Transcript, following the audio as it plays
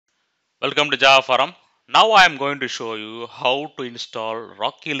Welcome to Java Forum. Now I am going to show you how to install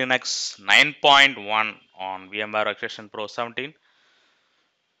Rocky Linux 9.1 on VMware Workstation Pro 17.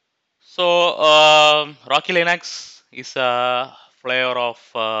 Rocky Linux is a flavor of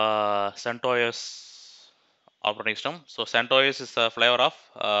CentOS operating system. So CentOS is a flavor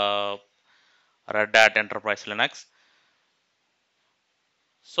of Red Hat Enterprise Linux.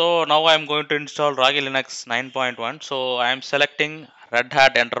 So now I am going to install Rocky Linux 9.1. So I am selecting Red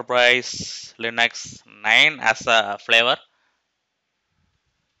Hat Enterprise Linux 9 as a flavor.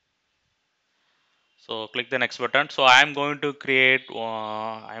 So click the next button. So I am going to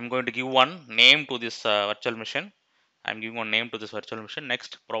I am going to give one name to this virtual machine. I am giving one name to this virtual machine.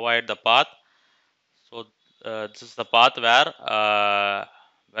 Next, provide the path. So this is the path where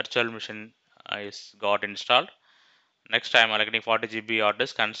virtual machine is got installed. Next, I am allocating 40 GB hard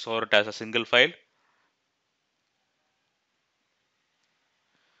disk and store it as a single file.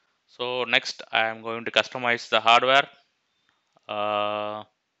 So next, I am going to customize the hardware.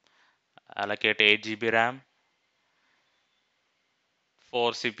 Allocate 8 GB RAM,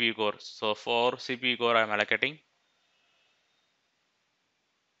 4 CPU cores. So 4 CPU core I am allocating.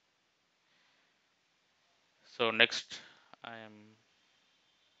 So next, I am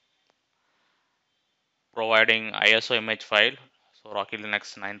providing ISO image file. So Rocky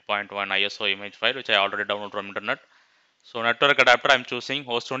Linux 9.1 ISO image file, which I already downloaded from internet. So network adapter, I'm choosing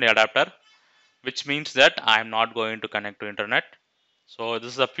host only adapter, which means that I'm not going to connect to internet. So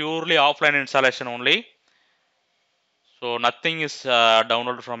this is a purely offline installation only. So nothing is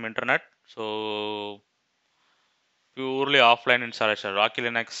downloaded from internet. So purely offline installation. Rocky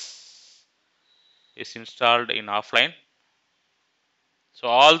Linux is installed in offline. So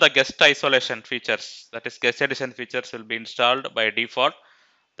all the guest isolation features, that is guest edition features, will be installed by default.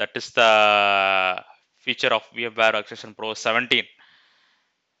 That is the feature of VMware Workstation Pro 17.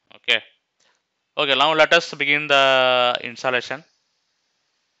 Okay. Okay, now let us begin the installation.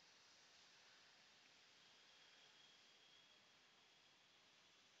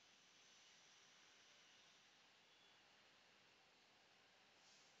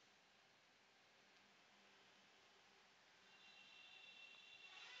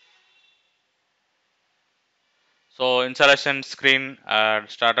 So installation screen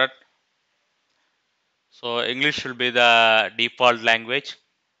started. So English will be the default language.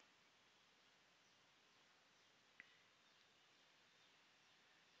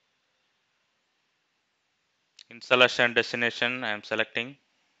 Installation destination I am selecting.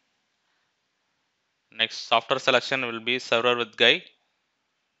 Next software selection will be server with guy.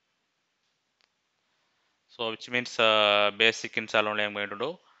 So which means basic install only I am going to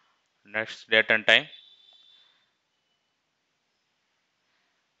do. Next date and time.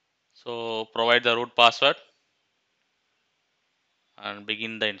 So provide the root password and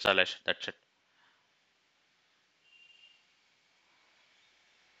begin the installation. That's it.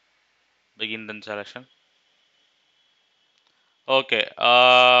 Begin the installation. Okay,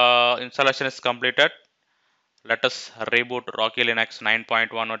 installation is completed. Let us reboot Rocky Linux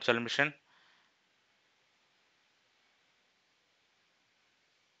 9.1 virtual machine.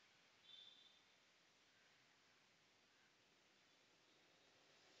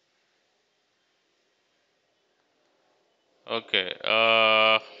 Okay,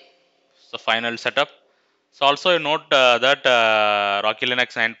 so final setup. So also note that Rocky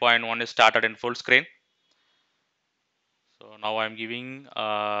Linux 9.1 is started in full screen. So now I'm giving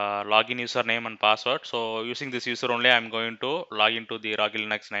login username and password. So using this user only, I'm going to log into the Rocky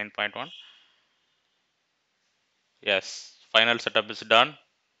Linux 9.1. Yes, final setup is done.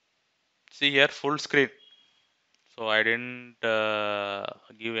 See here, full screen. So I didn't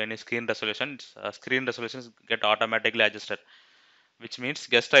give any screen resolution. Screen resolutions get automatically adjusted, which means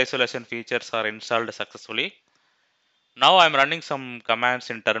guest isolation features are installed successfully. Now I'm running some commands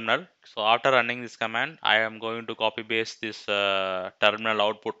in terminal. So after running this command, I am going to copy paste this terminal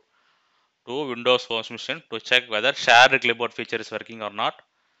output to Windows Home Machine to check whether shared clipboard feature is working or not.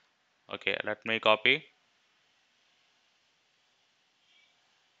 Okay, let me copy.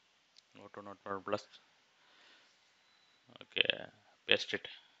 Go to Notepad Plus. Okay, paste it.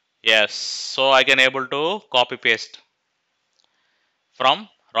 Yes, so I can able to copy paste from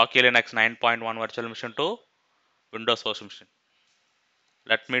Rocky Linux 9.1 virtual machine to Windows host machine.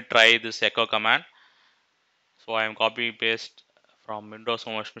 Let me try this echo command. So I am copy paste from Windows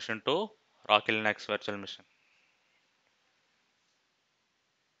host machine to Rocky Linux virtual machine.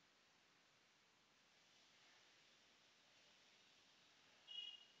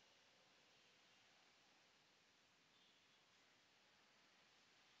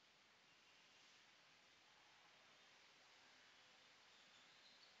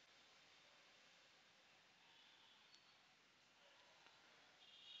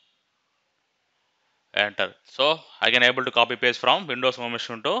 enter. So I can able to copy paste from Windows Home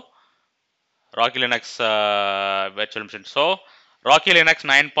Machine to Rocky Linux virtual machine. So Rocky Linux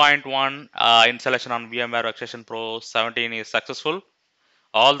 9.1 installation on VMware Workstation Pro 17 is successful.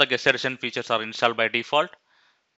 All the guest edition features are installed by default.